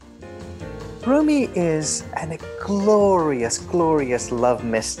Rumi is a glorious, glorious love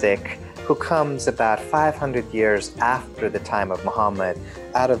mystic who comes about 500 years after the time of Muhammad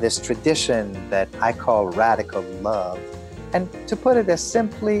out of this tradition that I call radical love. And to put it as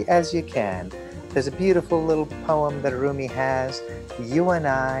simply as you can, there's a beautiful little poem that Rumi has. You and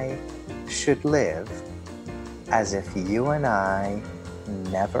I should live as if you and I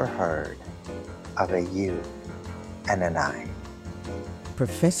never heard of a you and an I.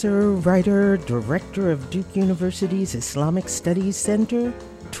 Professor, writer, director of Duke University's Islamic Studies Center,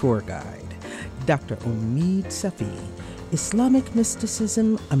 tour guide, Dr. Omid Safi, Islamic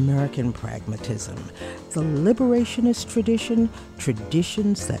mysticism, American pragmatism, the liberationist tradition,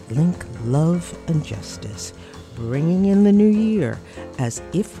 traditions that link love and justice, bringing in the new year as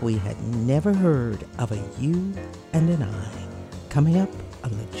if we had never heard of a you and an I. Coming up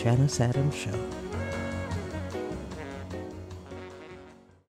on the Janice Adams Show.